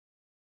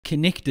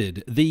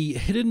Connected, the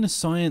hidden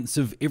science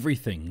of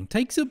everything,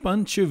 takes a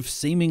bunch of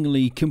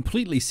seemingly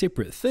completely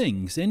separate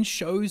things and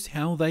shows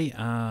how they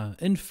are,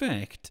 in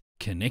fact,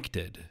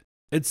 connected.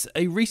 It's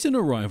a recent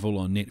arrival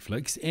on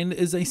Netflix and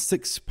is a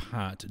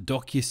 6-part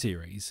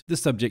docu-series. The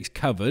subjects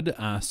covered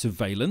are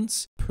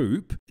surveillance,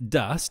 poop,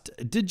 dust,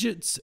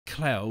 digits,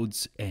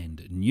 clouds,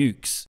 and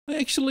nukes. I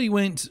actually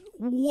went,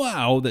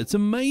 wow, that's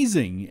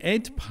amazing,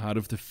 at part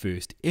of the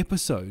first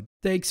episode.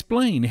 They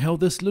explain how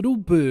this little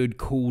bird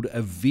called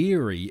a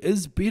veery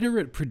is better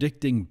at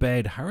predicting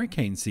bad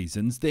hurricane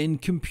seasons than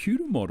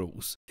computer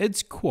models.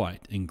 It's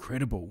quite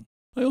incredible.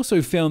 I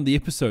also found the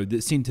episode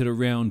that centered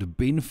around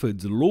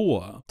Benford's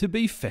Law to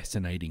be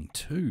fascinating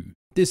too.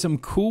 There's some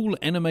cool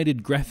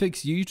animated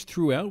graphics used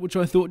throughout which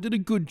I thought did a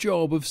good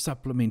job of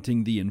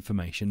supplementing the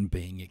information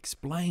being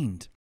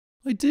explained.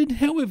 I did,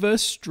 however,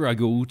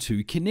 struggle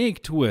to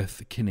connect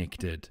with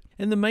Connected,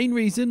 and the main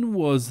reason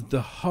was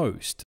the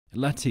host,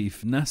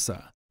 Latif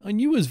Nasser. I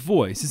knew his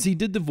voice as he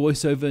did the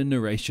voiceover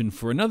narration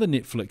for another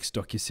Netflix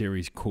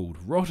docuseries called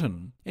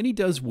Rotten, and he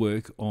does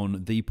work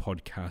on the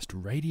podcast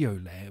Radio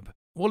Lab.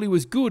 While he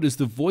was good as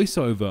the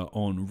voiceover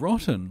on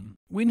Rotten,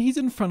 when he's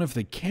in front of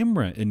the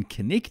camera in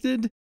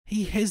Connected,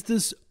 he has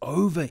this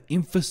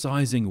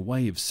over-emphasizing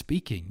way of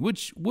speaking,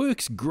 which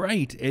works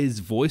great as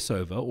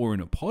voiceover or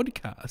in a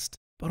podcast.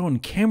 But on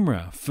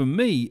camera, for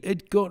me,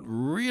 it got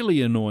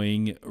really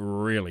annoying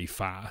really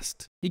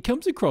fast. He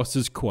comes across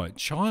as quite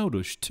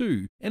childish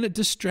too, and it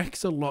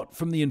distracts a lot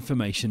from the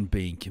information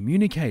being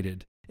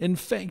communicated. In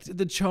fact,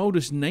 the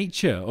childish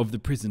nature of the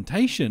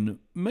presentation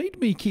made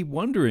me keep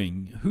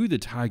wondering who the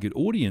target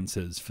audience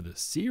is for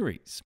this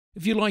series.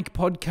 If you like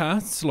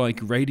podcasts like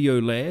Radio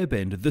Lab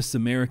and This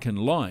American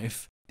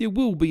Life, there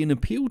will be an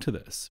appeal to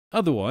this.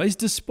 Otherwise,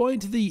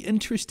 despite the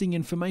interesting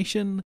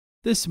information,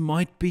 this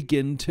might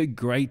begin to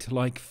grate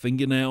like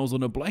fingernails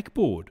on a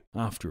blackboard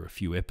after a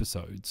few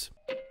episodes.